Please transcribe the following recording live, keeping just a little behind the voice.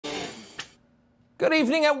Good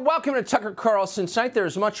evening and welcome to Tucker Carlson Tonight.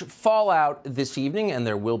 There's much fallout this evening, and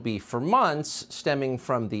there will be for months, stemming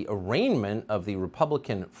from the arraignment of the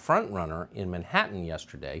Republican frontrunner in Manhattan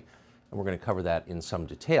yesterday. And we're going to cover that in some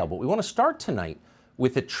detail. But we want to start tonight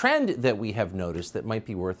with a trend that we have noticed that might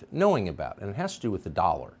be worth knowing about, and it has to do with the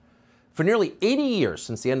dollar. For nearly 80 years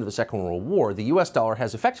since the end of the Second World War, the U.S. dollar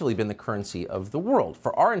has effectively been the currency of the world.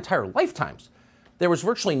 For our entire lifetimes, there was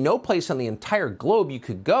virtually no place on the entire globe you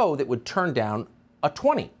could go that would turn down a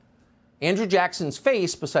 20. Andrew Jackson's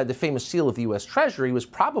face beside the famous seal of the U.S. Treasury was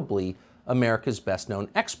probably America's best-known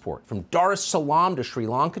export. From Dar es Salaam to Sri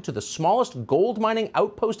Lanka to the smallest gold mining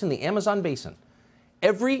outpost in the Amazon basin,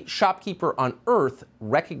 every shopkeeper on earth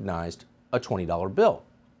recognized a $20 bill.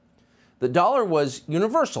 The dollar was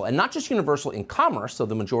universal, and not just universal in commerce, though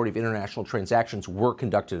the majority of international transactions were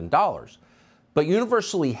conducted in dollars, but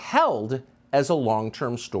universally held as a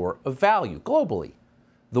long-term store of value globally.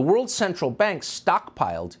 The world's central banks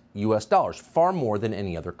stockpiled U.S. dollars, far more than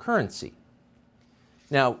any other currency.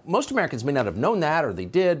 Now, most Americans may not have known that, or they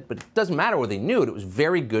did, but it doesn't matter whether they knew it. It was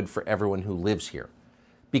very good for everyone who lives here.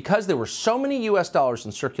 Because there were so many U.S. dollars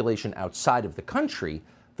in circulation outside of the country,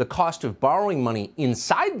 the cost of borrowing money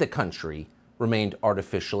inside the country remained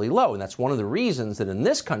artificially low. And that's one of the reasons that in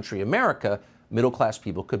this country, America, middle-class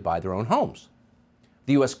people could buy their own homes.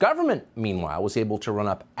 The U.S. government, meanwhile, was able to run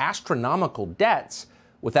up astronomical debts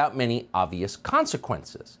without many obvious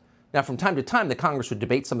consequences. Now, from time to time, the Congress would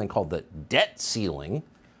debate something called the debt ceiling,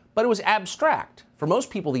 but it was abstract. For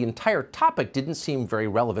most people, the entire topic didn't seem very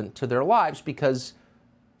relevant to their lives because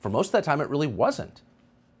for most of that time, it really wasn't.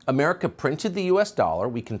 America printed the U.S. dollar,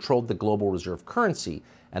 we controlled the global reserve currency,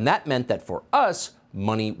 and that meant that for us,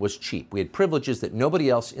 money was cheap. We had privileges that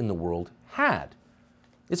nobody else in the world had.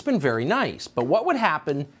 It's been very nice, but what would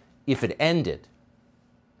happen if it ended?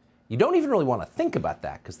 You don't even really want to think about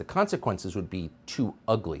that because the consequences would be too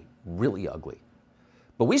ugly, really ugly.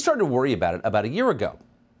 But we started to worry about it about a year ago,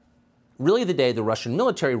 really the day the Russian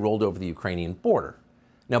military rolled over the Ukrainian border.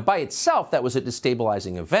 Now, by itself, that was a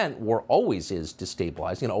destabilizing event. War always is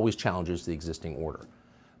destabilizing and always challenges the existing order.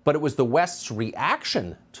 But it was the West's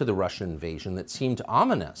reaction to the Russian invasion that seemed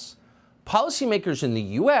ominous. Policymakers in the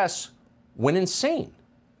U.S. went insane.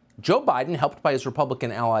 Joe Biden, helped by his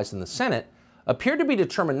Republican allies in the Senate, appeared to be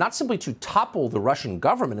determined not simply to topple the Russian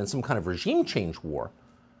government in some kind of regime change war,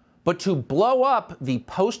 but to blow up the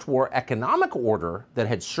post-war economic order that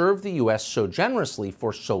had served the U.S. so generously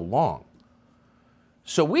for so long.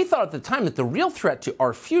 So we thought at the time that the real threat to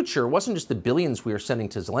our future wasn't just the billions we were sending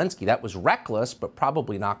to Zelensky. That was reckless, but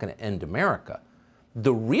probably not going to end America.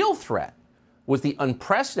 The real threat was the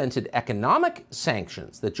unprecedented economic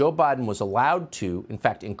sanctions that Joe Biden was allowed to, in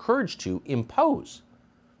fact, encouraged to impose.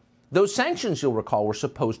 Those sanctions, you'll recall, were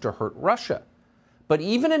supposed to hurt Russia. But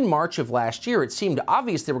even in March of last year, it seemed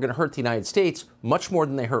obvious they were going to hurt the United States much more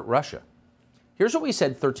than they hurt Russia. Here's what we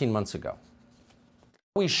said 13 months ago.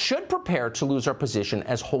 We should prepare to lose our position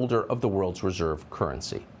as holder of the world's reserve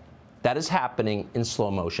currency. That is happening in slow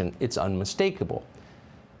motion. It's unmistakable.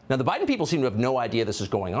 Now, the Biden people seem to have no idea this is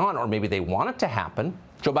going on, or maybe they want it to happen.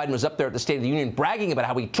 Joe Biden was up there at the State of the Union bragging about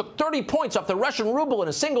how he took 30 points off the Russian ruble in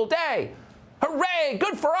a single day. Hooray,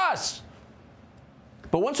 good for us.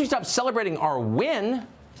 But once we stop celebrating our win,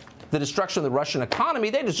 the destruction of the Russian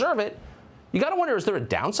economy, they deserve it. You got to wonder, is there a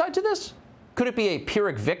downside to this? Could it be a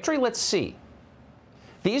Pyrrhic victory? Let's see.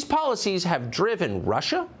 These policies have driven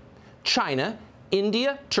Russia, China,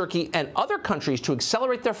 India, Turkey, and other countries to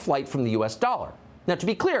accelerate their flight from the U.S. dollar. Now, to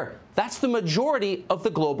be clear, that's the majority of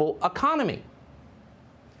the global economy.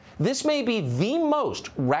 This may be the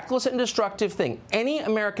most reckless and destructive thing any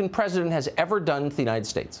American president has ever done to the United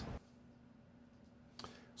States.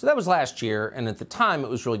 So that was last year, and at the time, it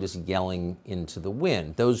was really just yelling into the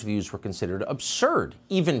wind. Those views were considered absurd,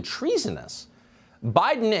 even treasonous.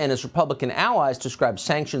 Biden and his Republican allies described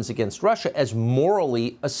sanctions against Russia as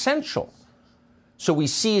morally essential. So we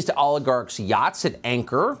seized oligarchs' yachts at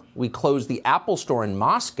anchor. We closed the Apple store in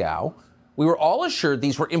Moscow. We were all assured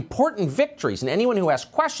these were important victories, and anyone who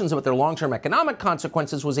asked questions about their long-term economic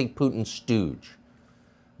consequences was a Putin stooge.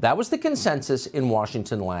 That was the consensus in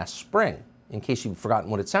Washington last spring, in case you've forgotten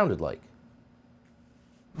what it sounded like.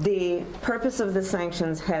 The purpose of the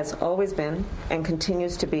sanctions has always been and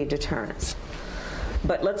continues to be deterrence.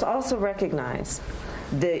 But let's also recognize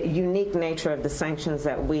the unique nature of the sanctions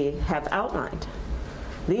that we have outlined.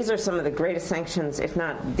 These are some of the greatest sanctions, if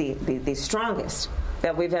not the strongest,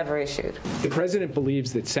 that we've ever issued. The president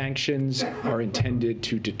believes that sanctions are intended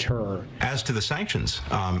to deter. As to the sanctions,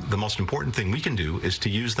 the most important thing we can do is to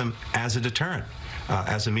use them as a deterrent,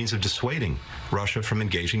 as a means of dissuading Russia from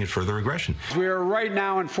engaging in further aggression. We are right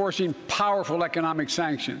now enforcing powerful economic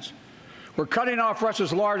sanctions. We're cutting off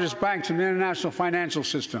Russia's largest banks from the international financial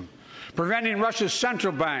system, preventing Russia's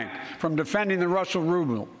central bank from defending the Russian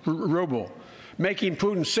ruble, making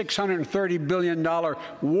Putin's $630 billion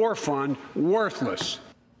war fund worthless.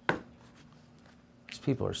 These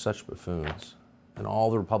people are such buffoons, and all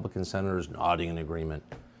the Republican senators nodding in agreement.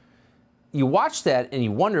 You watch that and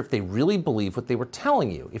you wonder if they really believe what they were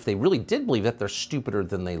telling you. If they really did believe that, they're stupider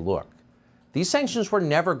than they look. These sanctions were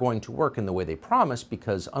never going to work in the way they promised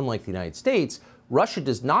because, unlike the United States, Russia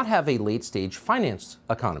does not have a late-stage finance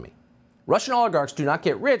economy. Russian oligarchs do not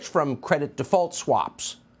get rich from credit default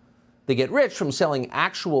swaps. They get rich from selling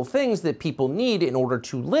actual things that people need in order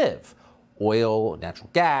to live. Oil, natural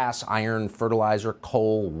gas, iron, fertilizer,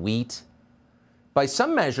 coal, wheat. By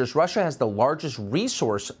some measures, Russia has the largest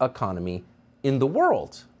resource economy in the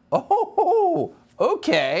world. Oh,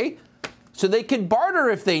 okay. So they could barter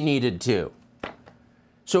if they needed to.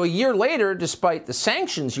 So a year later, despite the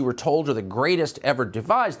sanctions you were told are the greatest ever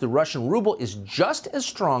devised, the Russian ruble is just as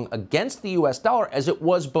strong against the US dollar as it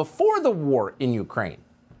was before the war in Ukraine.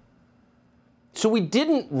 So we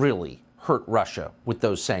didn't really hurt Russia with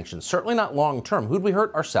those sanctions, certainly not long term. Who'd we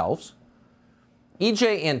hurt? Ourselves.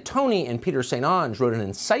 E.J. Antoni and Peter St. Onge wrote an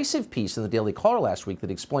incisive piece in the Daily Caller last week that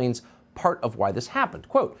explains part of why this happened.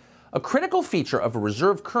 Quote, a critical feature of a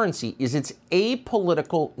reserve currency is its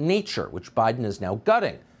apolitical nature, which Biden is now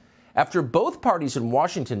gutting. After both parties in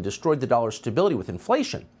Washington destroyed the dollar's stability with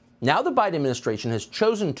inflation, now the Biden administration has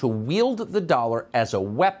chosen to wield the dollar as a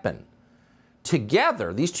weapon.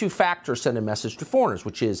 Together, these two factors send a message to foreigners,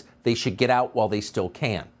 which is they should get out while they still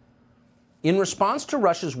can. In response to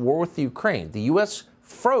Russia's war with Ukraine, the U.S.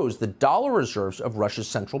 froze the dollar reserves of Russia's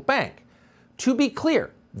central bank. To be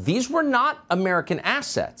clear, these were not American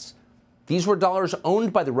assets. These were dollars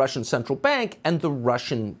owned by the Russian central bank and the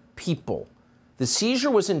Russian people. The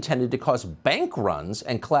seizure was intended to cause bank runs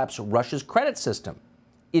and collapse Russia's credit system.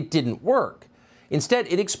 It didn't work. Instead,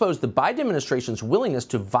 it exposed the Biden administration's willingness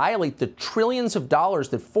to violate the trillions of dollars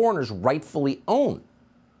that foreigners rightfully own.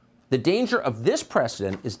 The danger of this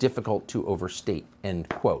precedent is difficult to overstate, end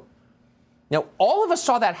quote. Now, all of us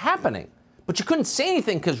saw that happening, but you couldn't say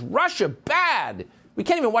anything because Russia, bad. We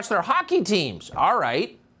can't even watch their hockey teams. All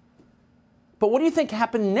right. But what do you think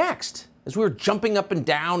happened next as we were jumping up and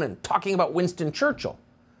down and talking about Winston Churchill?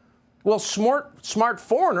 Well, smart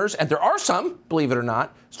foreigners, and there are some, believe it or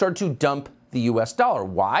not, started to dump the U.S. dollar.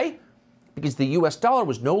 Why? Because the U.S. dollar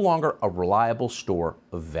was no longer a reliable store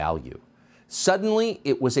of value. Suddenly,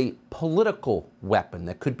 it was a political weapon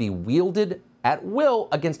that could be wielded at will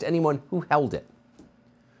against anyone who held it.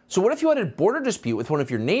 So what if you had a border dispute with one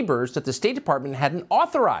of your neighbors that the State Department hadn't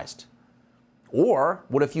authorized? Or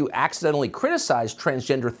what if you accidentally criticized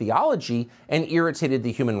transgender theology and irritated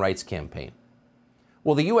the Human Rights Campaign?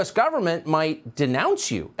 Well, the U.S. government might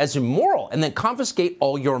denounce you as immoral and then confiscate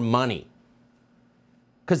all your money.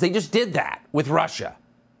 Because they just did that with Russia.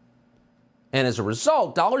 And as a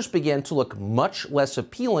result, dollars began to look much less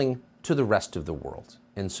appealing to the rest of the world.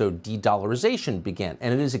 And so de-dollarization began,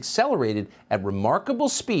 and it has accelerated at remarkable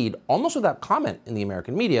speed, almost without comment in the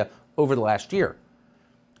American media, over the last year.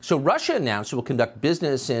 So Russia announced it will conduct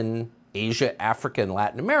business in Asia, Africa, and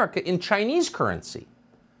Latin America in Chinese currency.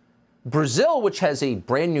 Brazil, which has a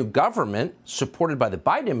brand new government supported by the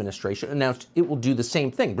Biden administration, announced it will do the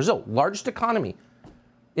same thing. Brazil, largest economy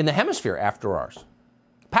in the hemisphere after ours.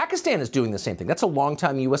 Pakistan is doing the same thing. That's a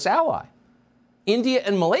longtime U.S. ally. India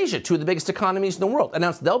and Malaysia, two of the biggest economies in the world,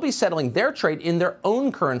 announced they'll be settling their trade in their own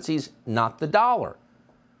currencies, not the dollar.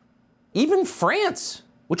 Even France,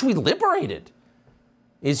 which we liberated,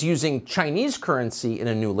 is using Chinese currency in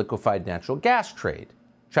a new liquefied natural gas trade.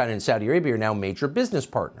 China and Saudi Arabia are now major business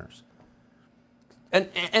partners.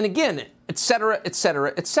 And again, et cetera, et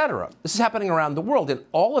cetera, et cetera. This is happening around the world, and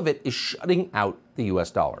all of it is shutting out the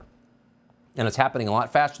U.S. dollar. And it's happening a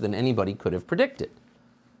lot faster than anybody could have predicted.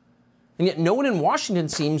 And yet no one in Washington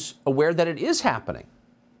seems aware that it is happening.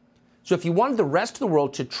 So if you wanted the rest of the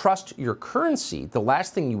world to trust your currency, the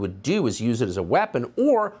last thing you would do is use it as a weapon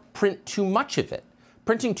or print too much of it.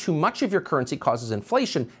 Printing too much of your currency causes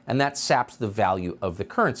inflation, and that saps the value of the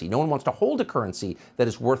currency. No one wants to hold a currency that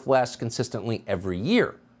is worth less consistently every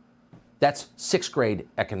year. That's sixth grade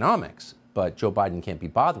economics, but Joe Biden can't be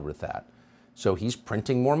bothered with that. So he's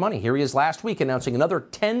printing more money. Here he is last week announcing another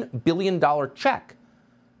 $10 billion check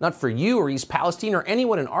Not for you or East Palestine or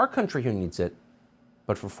anyone in our country who needs it,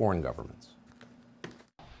 but for foreign governments.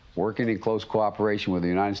 Working in close cooperation with the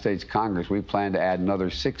United States Congress, we plan to add another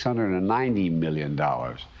 $690 million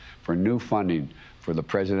for new funding for the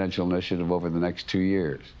presidential initiative over the next 2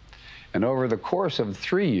 years. And over the course of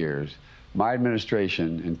 3 years, my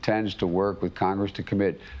administration intends to work with Congress to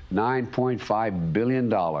commit $9.5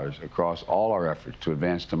 billion across all our efforts to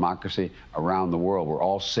advance democracy around the world. We're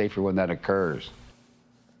all safer when that occurs.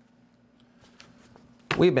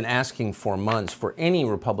 We've been asking for months for any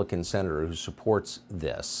Republican senator who supports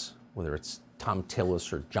this, whether it's Tom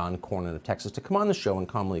Tillis or John Cornyn of Texas, to come on the show and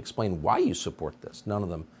calmly explain why you support this. None of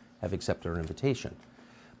them have accepted our invitation.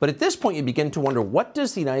 But at this point, you begin to wonder, what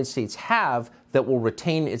does the United States have that will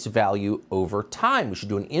retain its value over time? We should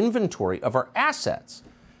do an inventory of our assets.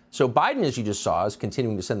 So Biden, as you just saw, is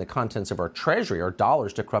continuing to send the contents of our treasury, our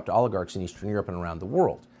dollars, to corrupt oligarchs in Eastern Europe and around the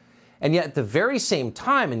world. And yet at the very same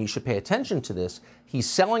time, and you should pay attention to this, he's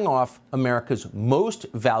selling off America's most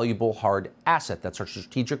valuable hard asset. That's our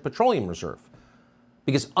strategic petroleum reserve.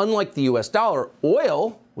 Because unlike the US dollar,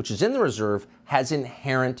 oil, which is in the reserve, has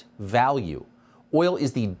inherent value. Oil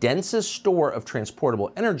is the densest store of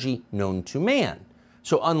transportable energy known to man.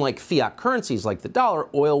 So unlike fiat currencies like the dollar,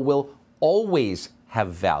 oil will always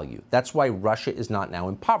have value. That's why Russia is not now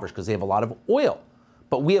impoverished, because they have a lot of oil.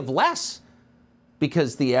 But we have less,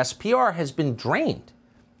 because the SPR has been drained.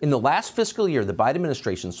 In the last fiscal year, the Biden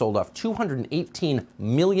administration sold off 218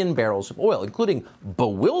 million barrels of oil, including,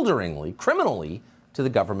 bewilderingly, criminally, to the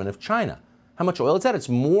government of China. How much oil is that? It's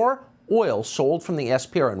more oil sold from the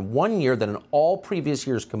SPR in 1 year than in all previous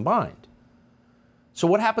years combined. So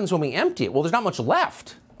what happens when we empty it? Well, there's not much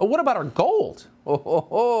left. Oh, what about our gold?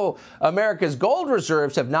 America's gold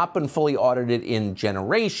reserves have not been fully audited in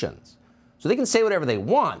generations. So they can say whatever they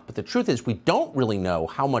want, but the truth is we don't really know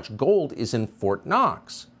how much gold is in Fort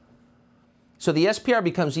Knox. So the SPR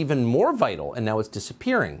becomes even more vital, and now it's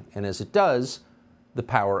disappearing. And as it does, the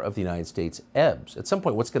power of the United States ebbs. At some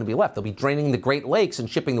point, what's going to be left? They'll be draining the Great Lakes and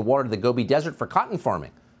shipping the water to the Gobi Desert for cotton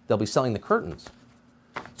farming. They'll be selling the curtains.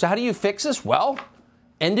 So how do you fix this? Well,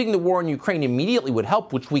 ending the war in Ukraine immediately would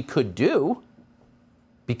help, which we could do,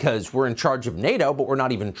 because we're in charge of NATO, but we're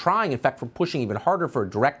not even trying. In fact, we're pushing even harder for a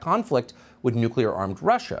direct conflict with nuclear-armed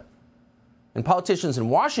Russia. And politicians in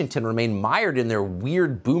Washington remain mired in their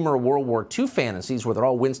weird boomer World War II fantasies where they're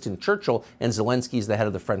all Winston Churchill and Zelensky's the head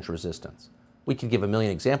of the French resistance. We could give a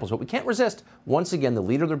million examples, but we can't resist, once again, the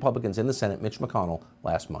leader of the Republicans in the Senate, Mitch McConnell,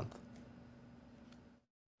 last month.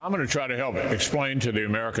 I'm going to try to help explain to the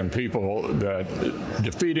American people that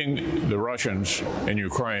defeating the Russians in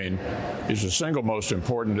Ukraine is the single most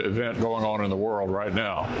important event going on in the world right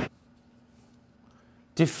now.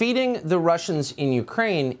 Defeating the Russians in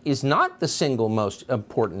Ukraine is not the single most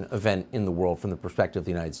important event in the world from the perspective of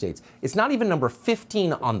the United States. It's not even number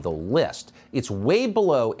 15 on the list. It's way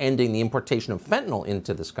below ending the importation of fentanyl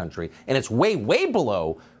into this country, and it's way, way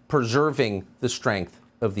below preserving the strength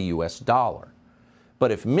of the U.S. dollar.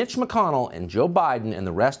 But if Mitch McConnell and Joe Biden and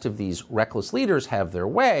the rest of these reckless leaders have their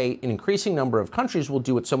way, an increasing number of countries will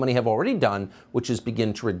do what so many have already done, which is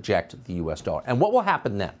begin to reject the U.S. dollar. And what will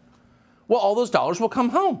happen then? Well, all those dollars will come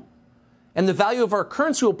home, and the value of our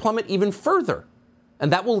currency will plummet even further. And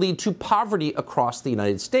that will lead to poverty across the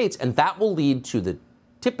United States, and that will lead to the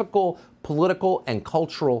typical political and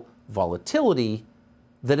cultural volatility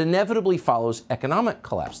that inevitably follows economic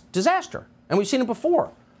collapse. Disaster. And we've seen it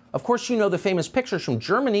before. Of course, you know the famous pictures from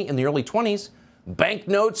Germany in the early 20s.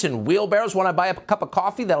 Banknotes and wheelbarrows. When I buy a cup of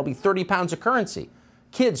coffee, that'll be 30 pounds of currency.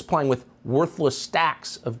 Kids playing with worthless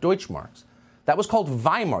stacks of Deutschmarks. That was called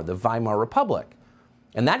Weimar, the Weimar Republic.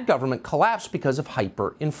 And that government collapsed because of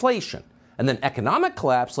hyperinflation. And then economic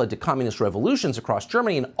collapse led to communist revolutions across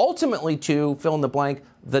Germany and ultimately to, fill in the blank,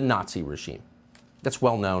 the Nazi regime. That's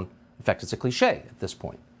well known. In fact, it's a cliche at this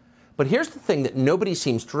point. But here's the thing that nobody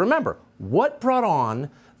seems to remember. What brought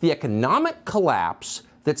on the economic collapse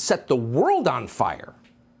that set the world on fire?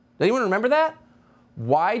 Does anyone remember that?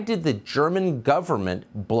 Why did the German government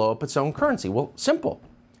blow up its own currency? Well, simple.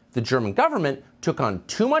 The German government took on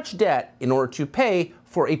too much debt in order to pay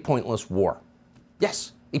for a pointless war.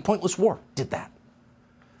 Yes, a pointless war did that.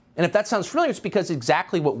 And if that sounds familiar, it's because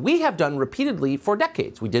exactly what we have done repeatedly for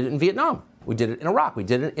decades. We did it in Vietnam. We did it in Iraq. We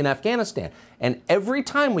did it in Afghanistan. And every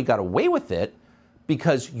time we got away with it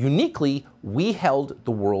because uniquely we held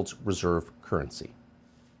the world's reserve currency.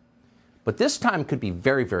 But this time could be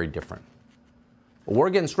very, very different. A war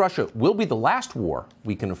against Russia will be the last war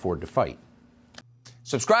we can afford to fight.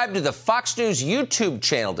 Subscribe to the Fox News YouTube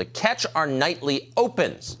channel to catch our nightly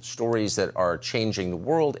opens, stories that are changing the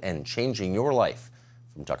world and changing your life.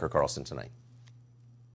 From Tucker Carlson Tonight.